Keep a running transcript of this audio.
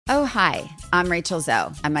Oh, hi, I'm Rachel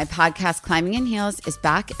Zoe, and my podcast, Climbing in Heels, is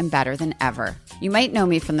back and better than ever. You might know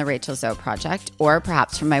me from the Rachel Zoe Project, or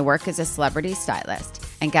perhaps from my work as a celebrity stylist.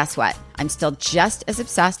 And guess what? I'm still just as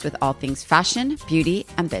obsessed with all things fashion, beauty,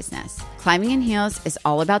 and business. Climbing in Heels is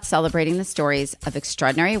all about celebrating the stories of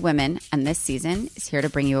extraordinary women, and this season is here to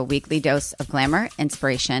bring you a weekly dose of glamour,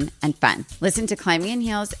 inspiration, and fun. Listen to Climbing in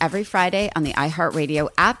Heels every Friday on the iHeartRadio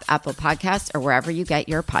app, Apple Podcasts, or wherever you get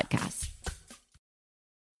your podcasts.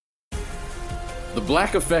 The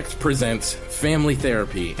Black Effect presents Family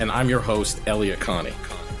Therapy, and I'm your host, Elliot Connie.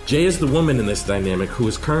 Jay is the woman in this dynamic who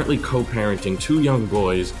is currently co-parenting 2 young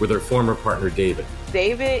boys with her former partner, David.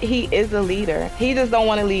 David, he is a leader. He just don't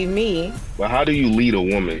want to leave me. But how do you lead a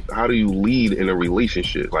woman? How do you lead in a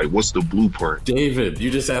relationship? Like, what's the blueprint? David,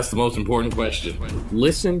 you just asked the most important question.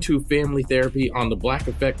 Listen to Family Therapy on the Black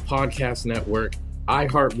Effect Podcast Network,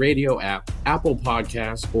 iHeartRadio app, Apple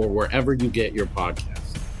Podcasts, or wherever you get your podcasts.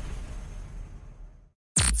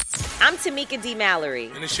 I'm Tamika D. Mallory.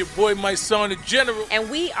 And it's your boy, my son, the General. And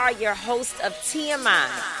we are your hosts of TMI.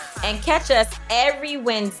 And catch us every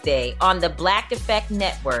Wednesday on the Black Effect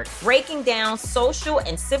Network, breaking down social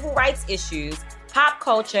and civil rights issues, pop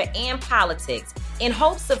culture, and politics in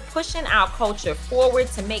hopes of pushing our culture forward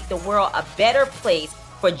to make the world a better place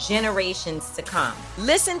for generations to come.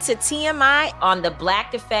 Listen to TMI on the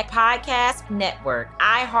Black Effect Podcast Network,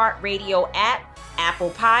 iHeartRadio app,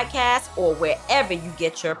 Apple Podcasts, or wherever you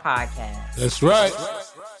get your podcasts. That's right.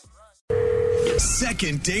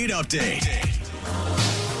 Second date update.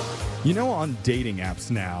 You know, on dating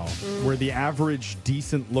apps now, where the average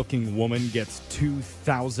decent-looking woman gets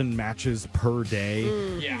 2,000 matches per day,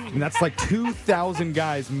 and that's like 2,000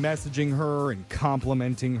 guys messaging her and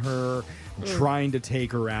complimenting her, trying to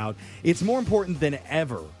take her out. It's more important than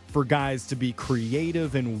ever for guys to be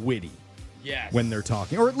creative and witty. Yes. When they're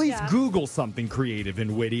talking. Or at least Google something creative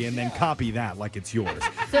and witty and then copy that like it's yours.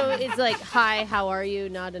 So it's like, hi, how are you?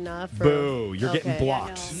 Not enough? Or... Boo, you're getting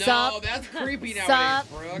blocked. No, Sup? that's creepy nowadays,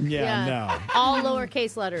 Brooke. Yeah, no. All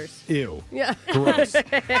lowercase letters. Ew. Yeah. Gross.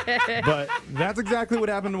 But that's exactly what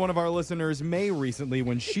happened to one of our listeners, May, recently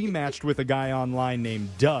when she matched with a guy online named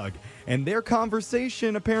Doug. And their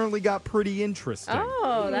conversation apparently got pretty interesting.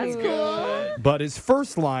 Oh, that's cool. But his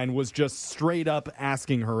first line was just straight up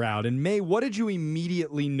asking her out. And May, what did you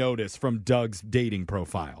immediately notice from Doug's dating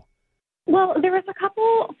profile? Well, there was a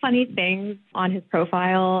couple funny things on his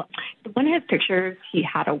profile. One of his pictures, he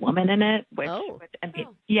had a woman in it, which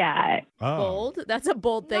yeah. Oh. Bold. That's a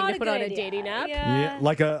bold thing Not to a put good on a idea. dating app. Yeah,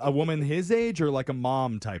 like a woman his age or like a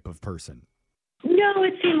mom type of person? No,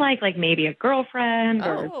 it seemed like maybe a girlfriend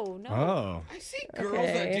or... Oh, no. Oh. I see girls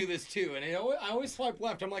that do this too, and I always swipe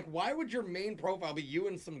left. I'm like, why would your main profile be you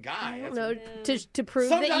and some guy? I don't know, to prove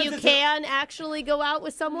Sometimes that you it's can actually go out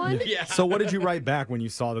with someone? Yeah. So what did you write back when you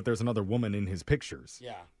saw that there's another woman in his pictures?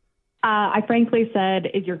 Yeah. I frankly said,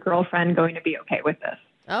 is your girlfriend going to be okay with this?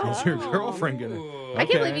 Oh. Is your girlfriend gonna... Ooh. I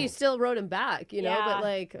can't believe you still wrote him back, you know, Yeah. but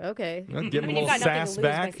like, okay. Well, give him I mean, a you've little got nothing to sass lose by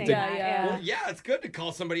back. saying Did, that, yeah. Well, yeah, it's good to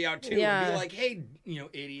call somebody out too. Yeah. And be like, hey,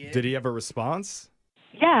 idiot. did he have a response?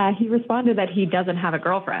 Yeah, he responded that he doesn't have a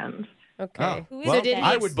girlfriend. Okay. Oh, is well, it? Did he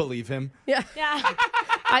I would believe him. Yeah. Yeah.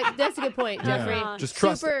 That's a good point, Yeah. Jeffrey. Just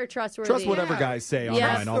trust Super trustworthy. Trust whatever Yeah. guys say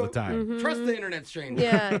online all the time. Trust the internet stranger.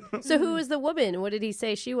 Yeah. So who was the woman? What did he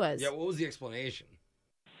say she was? Yeah, what was the explanation?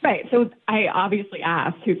 Right, so I obviously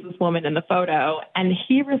asked, who's this woman in the photo? And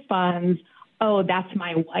he responds, oh, that's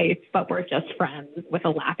my wife, but we're just friends, with a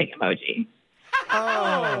laughing emoji.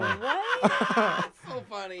 Oh. What? So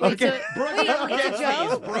funny. Okay. Brooke, Wait, never it's a gets joke?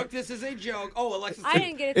 these. Brooke, this is a joke. Oh, Alexis. I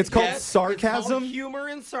didn't get it. It's called Yes, sarcasm? It's called humor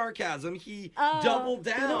and sarcasm. He doubled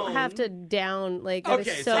down. You don't have to down, like, that Okay,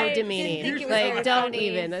 is so sorry. demeaning. I didn't think it was Like, very don't funny.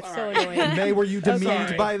 even. That's so Sorry. annoying. May, were you demeaned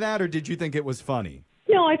Sorry. by that, or did you think it was funny?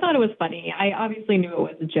 No, I thought it was funny. I obviously knew it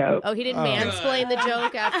was a joke. Oh, he didn't mansplain the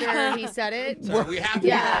joke after he said it? Sorry, we have to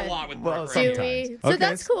Yeah. do a lot with Well, Brooke. Do right? sometimes. we? So Okay.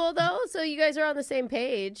 that's cool, though. So you guys are on the same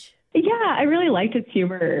page. Yeah, I really liked his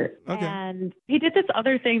humor. Okay. And he did this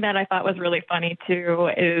other thing that I thought was really funny, too,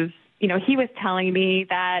 is, you know, he was telling me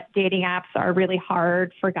that dating apps are really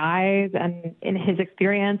hard for guys. And in his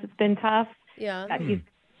experience, it's been tough. Yeah. That he's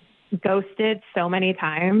ghosted so many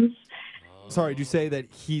times. Sorry, did you say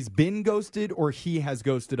that he's been ghosted or he has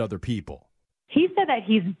ghosted other people? He said that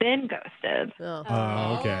he's been ghosted. Oh.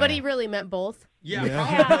 Oh, okay. But he really meant both. Yeah,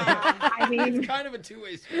 Yeah. probably. I mean, It's kind of a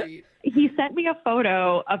two-way street. he sent me a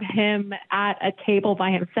photo of him at a table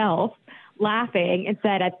by himself laughing and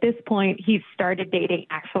said at this point he's started dating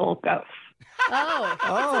actual ghosts. Oh. It's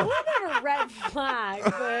a little bit of a red flag,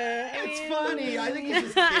 but It's funny. I think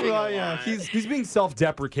he's just kidding. Well, yeah, he's being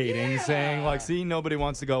self-deprecating, saying like, "See, nobody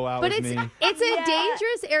wants to go out But with me." it's a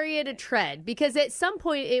dangerous area to tread because at some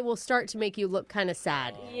point it will start to make you look kind of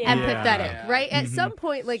sad and pathetic, right? At some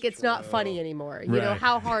point, like it's not funny anymore. You know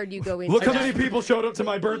how hard you go into. Look how many people showed up to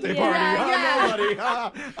my birthday party. Nobody.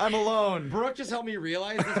 I'm alone. Brooke just helped me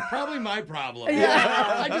realize it's probably my problem.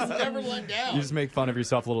 I just never let down. You just make fun of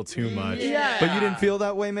yourself a little too much. Yeah. But you didn't feel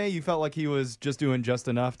that way, May? You felt like he was just doing just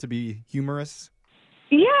enough to be humorous?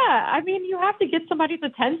 Yeah, I mean, you have to get somebody's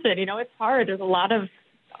attention. You know, it's hard. There's a lot of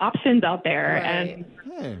options out there, and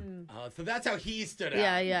so that's how he stood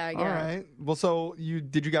out. Yeah. All right. Well, so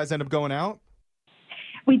did you guys end up going out?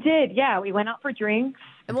 we did. Yeah, we went out for drinks.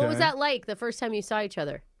 And what was that like the first time you saw each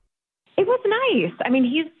other? It was nice. I mean,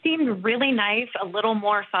 he seemed really nice, a little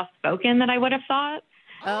more soft-spoken than I would have thought.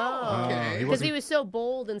 Oh, because he was so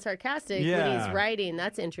bold and sarcastic when he's writing.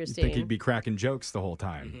 That's interesting. I think he'd be cracking jokes the whole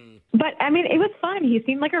time. But, I mean, it was fun. He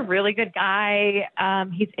seemed like a really good guy.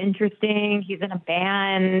 He's interesting. He's in a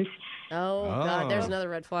band. Oh, God, there's another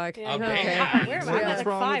red flag. Yeah. Okay. What's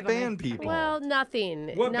wrong with band people? Well, nothing.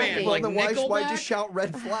 What nothing. band? Well, Like then Nickelback? why just shout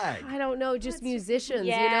red flag? I don't know, just musicians,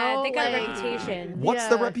 Yeah, you know? they got a Like- reputation. What's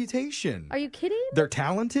the reputation? Are you kidding? They're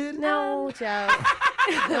talented? No, Joe.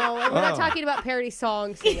 No, we're not talking about parody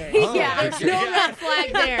song singers. Oh, There's no red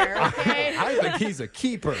flag there, okay? I think he's a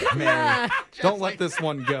keeper, man. Don't let this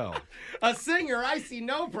one go. A singer, I see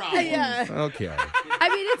no problem. Yeah. Okay. I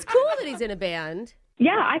mean, it's cool that he's in a band.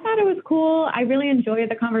 Yeah, I thought it was cool. I really enjoyed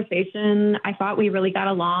the conversation. I thought we really got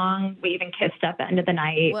along. We even kissed at the end of the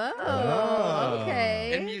night. Whoa,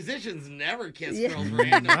 okay. And musicians never kiss girls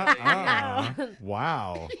randomly.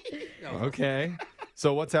 Wow. Okay.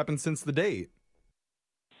 So what's happened since the date?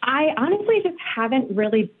 I honestly just haven't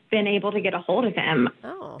really been able to get a hold of him.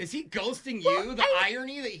 Oh. Is he ghosting you? The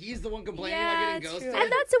irony that he's the one complaining about getting ghosted?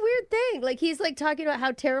 And that's a weird thing. Like, he's like talking about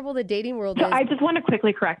how terrible the dating world So is. I just want to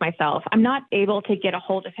quickly correct myself. I'm not able to get a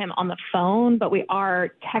hold of him on the phone, but we are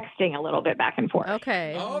texting a little bit back and forth.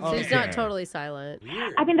 Okay. So he's not totally silent.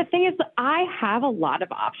 I mean, the thing is, I have a lot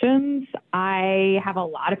of options. I have a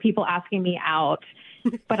lot of people asking me out,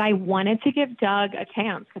 but I wanted to give Doug a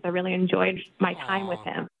chance because I really enjoyed my time with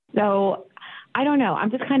him. So I don't know. I'm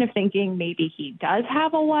just kind of thinking maybe he does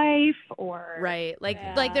have a wife or... Right.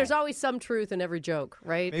 Like there's always some truth in every joke,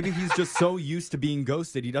 right? Maybe he's just so used to being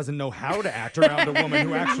ghosted, he doesn't know how to act around a woman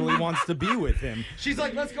who actually wants to be with him. She's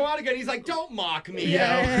like, let's go out again. He's like, don't mock me.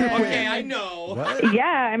 Yeah. Okay, I know. What? Yeah,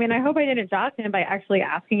 I mean, I hope I didn't shock him by actually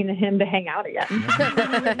asking him to hang out again.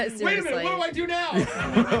 Wait a minute, what do I do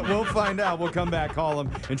now? We'll find out. We'll come back, call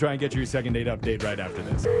him, and try and get you your second date update right after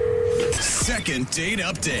this. Second date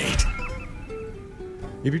update.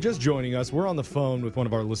 If you're just joining us, we're on the phone with one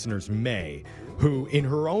of our listeners, May, who, in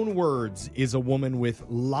her own words, is a woman with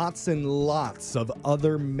lots and lots of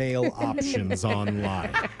other male options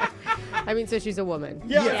online. I mean, so she's a woman.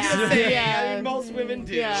 Yeah. I mean, most women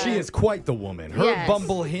do. Yeah. She is quite the woman. Her Yes.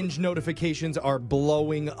 Bumble Hinge notifications are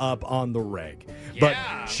blowing up on the reg.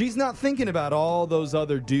 But she's not thinking about all those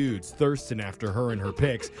other dudes thirsting after her and her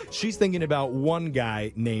pics. She's thinking about one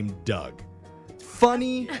guy named Doug.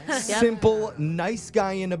 Funny, simple, nice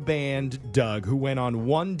guy in a band, Doug, who went on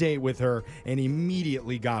one date with her and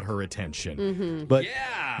immediately got her attention. But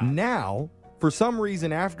now, for some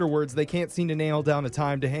reason afterwards, they can't seem to nail down a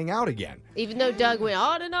time to hang out again. Even though Doug went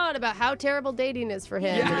on and on about how terrible dating is for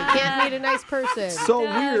him and he can't meet a nice person. So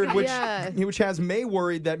weird, which has May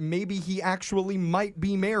worried that maybe he actually might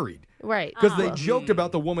be married. Right. Because they joked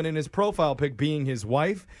about the woman in his profile pic being his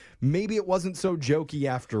wife. Maybe it wasn't so jokey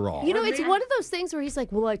after all. You know, it's one of those things where he's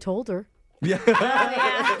like, well, I told her. Yeah.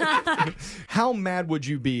 How mad would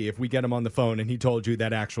you be if we get him on the phone and he told you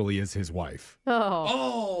that actually is his wife?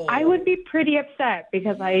 Oh. I would be pretty upset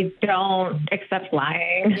because I don't accept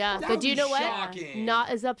lying. Yeah, but do you know what? Not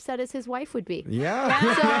as upset as his wife would be. Yeah.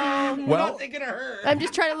 So, Well, I'm not thinking of her. I'm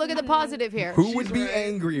just trying to look at the positive here. who would be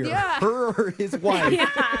angrier, her or his wife?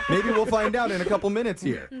 Maybe we'll find out in a couple minutes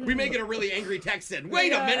here. We may get a really angry text in.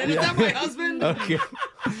 Wait a minute, is that my husband? Okay.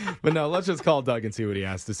 But no, let's just call Doug and see what he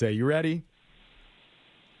has to say. You ready?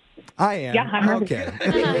 I am. Yeah, I'm ready.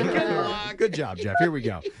 Okay. Good job, Jeff. Here we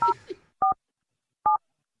go.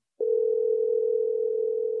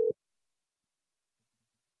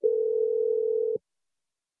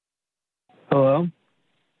 Hello?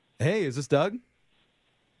 Hey, is this Doug?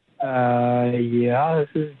 Yeah, this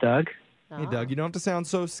is Doug. Hey, Doug, you don't have to sound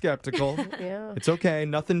so skeptical. Yeah. It's okay.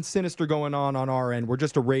 Nothing sinister going on our end. We're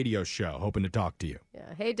just a radio show hoping to talk to you.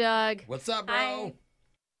 Yeah. Hey, Doug. What's up, bro?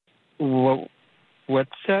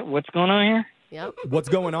 What's going on here? Yep. What's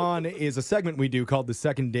going on is a segment we do called the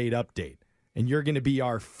Second Date Update. And you're going to be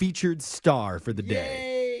our featured star for the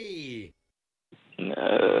day.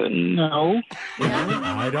 No.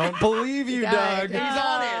 I don't believe you, Doug. He's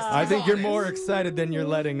honest. I think you're more excited than you're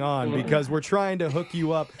letting on because we're trying to hook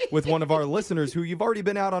you up with one of our listeners who you've already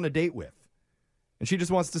been out on a date with. And she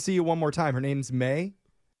just wants to see you one more time. Her name's May.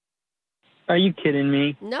 Are you kidding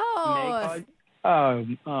me? No.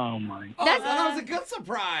 Oh my. That was a good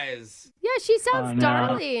surprise. Yeah, she sounds no.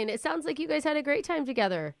 darling. It sounds like you guys had a great time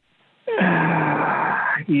together.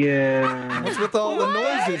 Yeah. What's with all the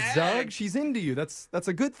noises, Doug? She's into you. That's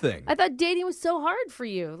a good thing. I thought dating was so hard for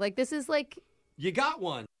you. Like, this is like... You got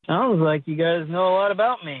one. Sounds like you guys know a lot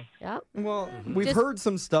about me. Yeah. Well, we've heard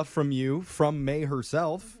some stuff from you, from May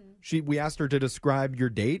herself. We asked her to describe your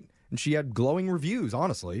date, and she had glowing reviews,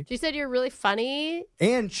 honestly. She said you're really funny.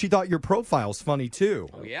 And she thought your profile's funny, too.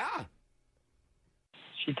 Oh, yeah.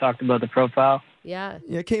 She talked about the profile. Yeah.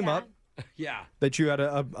 Yeah, it came up. Yeah. That you had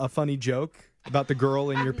a funny joke about the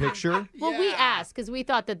girl in your picture. Well, we asked because we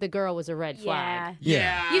thought that the girl was a red flag.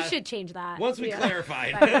 Yeah. You should change that. Once we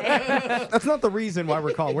clarified. That's not the reason why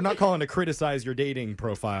we're calling. We're not calling to criticize your dating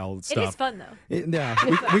profile stuff. It is fun, though.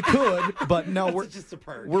 We could, but no, we're just a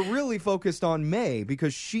perk. We're really focused on May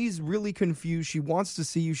because she's really confused. She wants to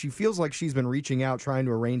see you. She feels like she's been reaching out, trying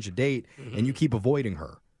to arrange a date, and you keep avoiding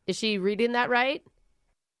her. Is she reading that right?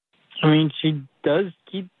 I mean, she does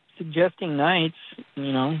keep suggesting nights,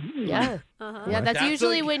 you know. Yeah. Yeah, that's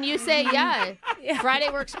usually when you say, yeah, Friday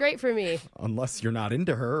works great for me. Unless you're not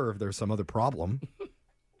into her or if there's some other problem.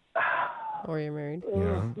 Or you're married.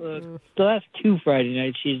 Yeah. The last 2 Friday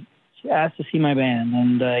nights, she asked to see my band,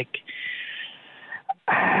 and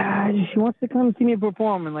she wants to come see me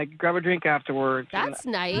perform and grab a drink afterwards. That's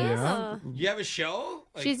nice. Yeah. You have a show?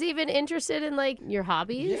 She's even interested in your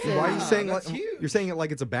hobbies. Yeah. Why are you saying that's huge. you're saying it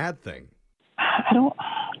like it's a bad thing?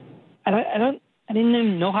 I didn't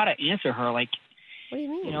even know how to answer her. What do you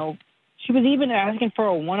mean? You know, she was even asking for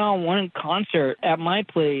a one-on-one concert at my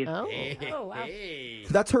place. Oh, wow.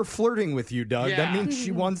 That's her flirting with you, Doug. Yeah. That means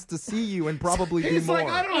she wants to see you and probably do He's more. like,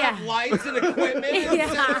 I don't have lights and equipment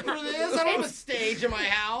and setup for this. I don't have a stage in my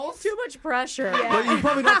house. Too much pressure. Well, you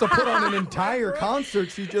probably don't have to put on an entire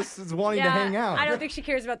concert. She just is wanting to hang out. I don't think she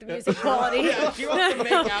cares about the music quality. Yeah, she wants to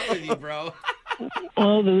make out with you, bro.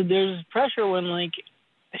 Well, there's pressure when,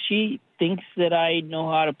 she thinks that I know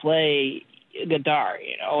how to play guitar,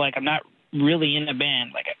 you know? I'm not really in a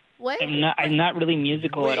band. What? I'm not really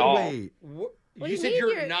musical at all. Wait. You said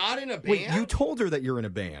you're not in a band? Wait, you told her that you're in a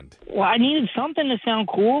band. Well, I needed something to sound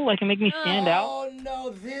cool, and make me stand out. Oh,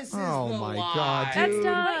 no, this is Oh, the my lie. God, That's dude.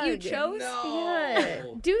 not what you chose? No. Yeah.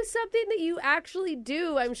 Do something that you actually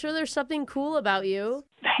do. I'm sure there's something cool about you.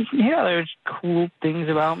 Yeah, there's cool things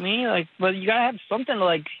about me, but you gotta have something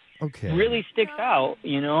to really sticks out,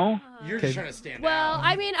 you know? You're just trying to stand Well, out.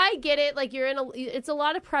 I mean, I get it. You're it's a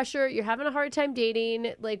lot of pressure. You're having a hard time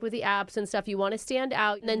dating, with the apps and stuff. You want to stand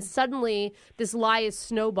out. And then suddenly this lie is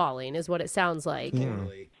snowballing is what it sounds like.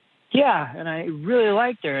 Yeah, and I really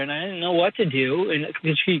liked her, and I didn't know what to do, and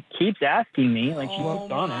because she keeps asking me, she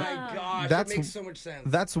wants on it. Oh, my gosh, That's- that makes so much sense.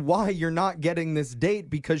 That's why you're not getting this date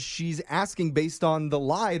because she's asking based on the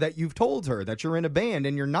lie that you've told her that you're in a band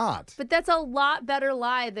and you're not. But that's a lot better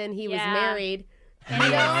lie than he was Yeah. married.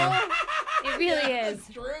 And it really is. It's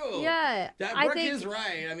true. Yeah. That I Brooke think is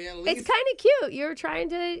right. I mean, at least... it's kind of cute. You're trying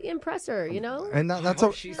to impress her, you know? And that's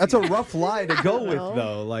hope a she that's a sees rough lie to go with, know.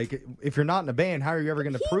 though. If you're not in a band, how are you ever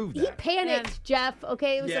going to prove He that? panicked, Jeff.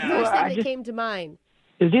 Okay, it was the Yeah. first Well, thing that came to mind.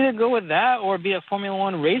 It's either go with that or be a Formula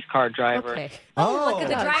One race car driver. Okay. Look at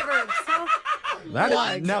the driver.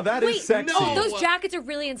 That is sexy. Oh, those jackets are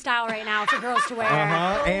really in style right now for girls to wear.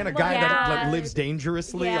 And a guy that Yeah. lives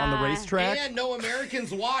dangerously on the Yeah. racetrack. And no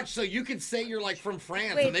Americans watch, so you could say you're from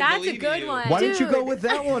France. Wait, and they that's a believe good you. one. Why didn't you go Dude. with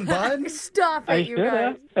that one, bud? Stop I it, you should guys.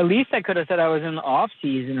 have. At least I could have said I was in the off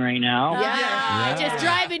season right now. Yeah. Yeah. Just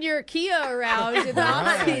driving your Kia around in the off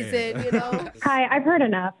Right. season, you know? Hi, I've heard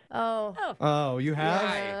enough. Oh. Oh, you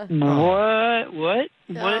have? Yeah. What?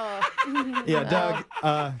 Oh. Yeah, Doug,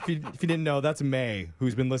 if you didn't know, that's May,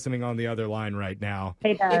 who's been listening on the other line right now.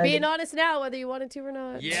 Hey, Doug. You're being honest now, whether you wanted to or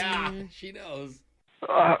not. Yeah, she knows.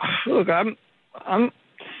 Look, I'm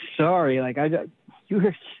sorry. You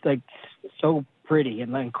were so pretty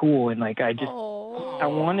and cool, and I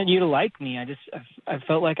wanted you to like me. I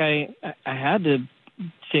felt like I had to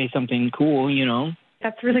say something cool, you know.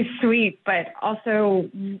 That's really sweet, but also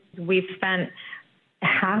we spent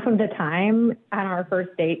half of the time on our first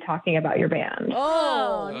date talking about your band.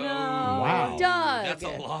 Oh, no. Wow. Doug. That's a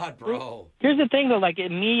lot, bro. Here's the thing, though.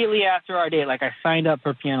 Immediately after our date, I signed up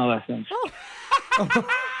for piano lessons.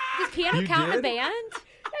 Does piano You count in a did? band?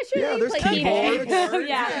 Yeah, there's keyboards.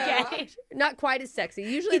 Yeah, okay. Not quite as sexy.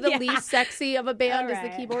 Usually the least sexy of a band is the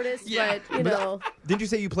keyboardist, but you know. Didn't you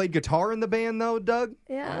say you played guitar in the band, though, Doug?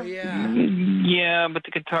 Yeah. Oh, yeah. Yeah, but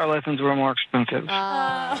the guitar lessons were more expensive.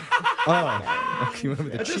 Oh, you went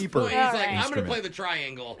with the At this cheaper. point, he's like, I'm going to instrument. play the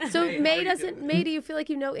triangle. So Hey, May, do you feel like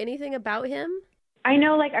you know anything about him? I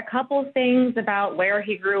know like a couple things about where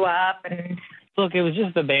he grew up and Look, it was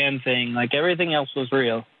just the band thing. Like, everything else was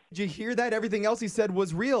real. Did you hear that? Everything else he said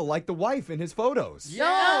was real, like the wife in his photos.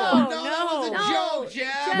 No, that was a joke,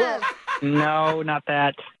 Jeff. Well, No, not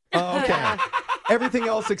that. okay. Everything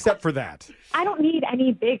else except for that. I don't need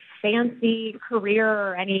any big fancy career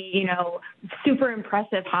or any, super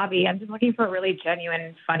impressive hobby. I'm just looking for a really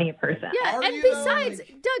genuine, funny person. Yeah, Are and you, besides, though?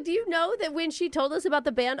 Doug, do you know that when she told us about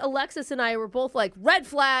the band, Alexis and I were both like, red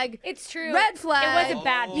flag. It's true. Red flag. It was a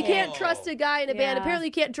bad You can't trust a guy in a band. Yeah. Apparently,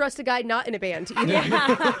 you can't trust a guy not in a band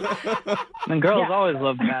either. And girls always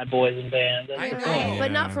love bad boys in bands. That's I the know. thing.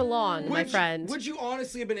 But not for long, my friend. Would you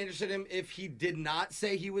honestly have been interested in him if he did not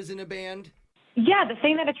say he was in a band? Yeah, the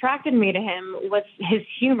thing that attracted me to him was his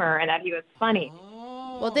humor and that he was funny.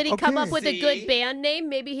 Well, did he come up with a See? good band name?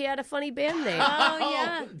 Maybe he had a funny band name. Oh,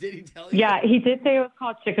 yeah. Did he tell you? Yeah, he did say it was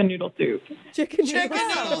called chicken noodle soup. Chicken Chicken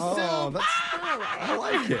noodle Oh, soup. that's, I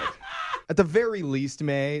like it. At the very least,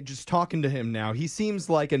 May, just talking to him now, he seems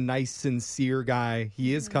like a nice, sincere guy.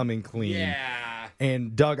 He is coming clean. Yeah.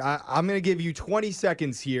 And Doug, I'm going to give you 20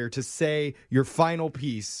 seconds here to say your final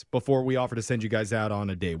piece before we offer to send you guys out on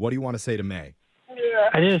a date. What do you want to say to May?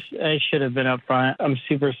 I should have been upfront. I'm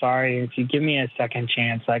super sorry. If you give me a second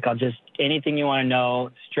chance, I'll just, anything you want to know,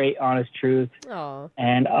 straight, honest truth. Aw.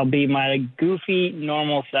 And I'll be my goofy,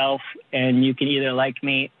 normal self, and you can either like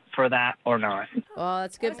me for that or not. Oh,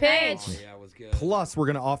 that's a good pitch. Oh, yeah, it was good. Plus, we're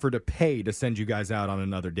going to offer to pay to send you guys out on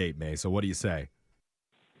another date, May. So what do you say?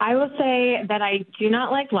 I will say that I do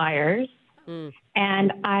not like liars.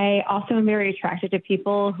 And I also am very attracted to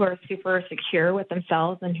people who are super secure with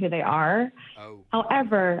themselves and who they are. Oh.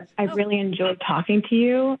 However, I really enjoyed talking to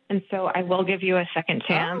you, and so I will give you a second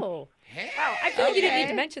chance. Oh. Hey. Wow, I feel like you didn't need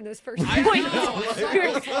to mention this first I point. know.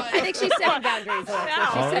 I think she's setting boundaries. Alexis.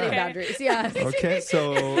 She's All setting right. boundaries, yeah. Okay,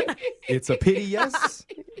 so it's a pity yes?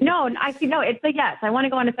 No, it's a yes. I want to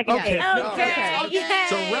go on a second Okay. date. Okay.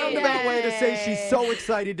 So roundabout way to say she's so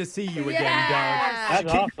excited to see you again, Doug.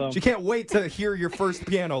 That's awesome. She can't wait to hear your first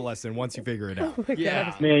piano lesson once you figure it out.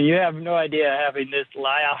 Yeah. Man, you have no idea having this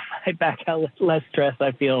lie off my back how less stress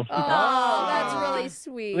I feel. Oh, that's really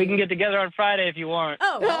sweet. We can get together on Friday if you want.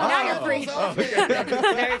 Oh, now you're free.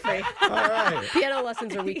 Very free. All right. Piano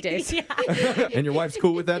lessons are weekdays. And your wife's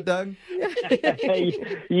cool with that, Doug?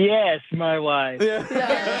 Yes, my wife. There's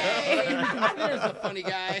a funny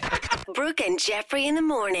guy. Brooke and Jeffrey in the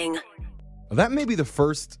morning. That may be the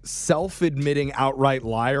first self-admitting outright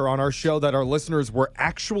liar on our show that our listeners were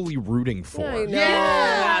actually rooting for. I know.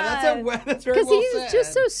 Yeah, that's very Because well he's said.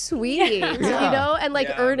 just so sweet, and like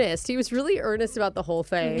earnest. He was really earnest about the whole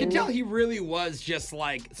thing. You can tell he really was just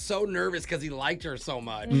like so nervous because he liked her so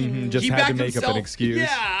much. Just He had to backed make up himself- an excuse.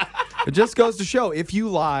 Yeah. It just goes to show, if you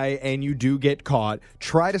lie and you do get caught,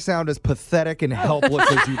 try to sound as pathetic and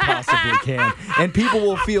helpless as you possibly can. And people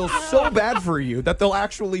will feel so bad for you that they'll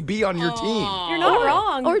actually be on your team. You're not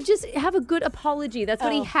wrong. Or just have a good apology. That's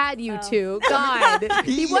what he had you to. God.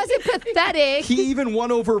 He wasn't pathetic. He even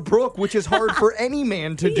won over Brooke, which is hard for any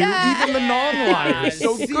man to do, Yeah. even the non-liars.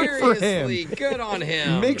 So good for him. Seriously, good on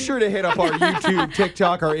him. Make sure to hit up our YouTube,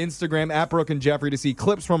 TikTok, our Instagram, at Brooke and Jeffrey, to see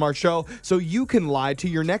clips from our show so you can lie to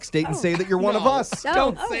your next date and say that you're one of us.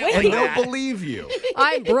 Don't Oh, say And that. they'll believe you.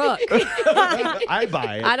 I'm Brooke. I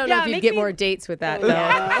buy it. I don't know Yeah, if you'd make get me- more dates with that,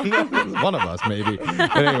 though. One of us, maybe.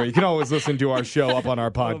 But anyway, you can always listen to our show up on our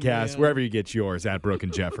podcast, wherever you get yours, at Brooke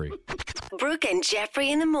and Jeffrey. Brooke and Jeffrey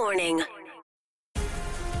in the morning.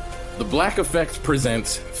 The Black Effect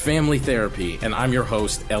presents Family Therapy, and I'm your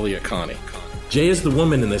host, Elliot Connie. Jay is the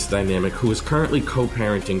woman in this dynamic who is currently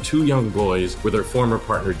co-parenting 2 young boys with her former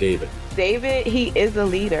partner, David. David, he is a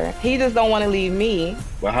leader. He just don't want to leave me.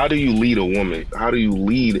 But how do you lead a woman? How do you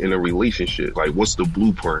lead in a relationship? Like, what's the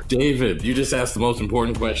blueprint? David, you just asked the most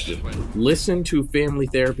important question. Listen to Family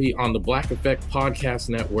Therapy on the Black Effect Podcast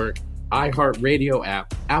Network, iHeartRadio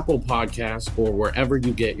app, Apple Podcasts, or wherever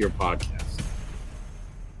you get your podcasts.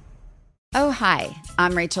 Oh, hi,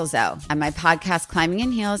 I'm Rachel Zoe, and my podcast, Climbing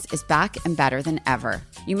in Heels, is back and better than ever.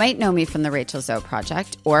 You might know me from the Rachel Zoe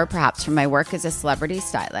Project, or perhaps from my work as a celebrity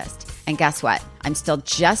stylist. And guess what? I'm still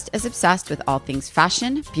just as obsessed with all things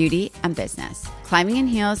fashion, beauty, and business. Climbing in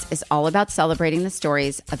Heels is all about celebrating the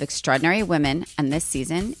stories of extraordinary women, and this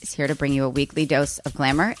season is here to bring you a weekly dose of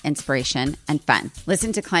glamour, inspiration, and fun.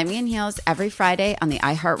 Listen to Climbing in Heels every Friday on the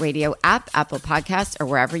iHeartRadio app, Apple Podcasts, or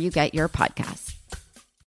wherever you get your podcasts.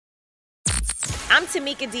 I'm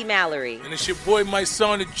Tamika D. Mallory. And it's your boy, my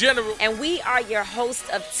son, the General. And we are your hosts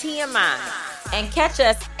of TMI. And catch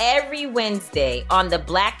us every Wednesday on the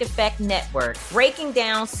Black Effect Network, breaking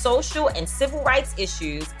down social and civil rights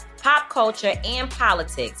issues, pop culture, and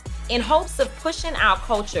politics in hopes of pushing our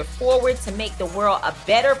culture forward to make the world a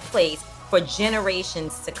better place for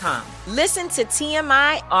generations to come. Listen to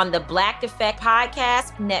TMI on the Black Effect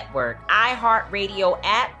Podcast Network, iHeartRadio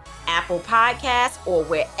app, Apple Podcasts, or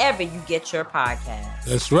wherever you get your podcasts.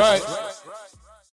 That's right.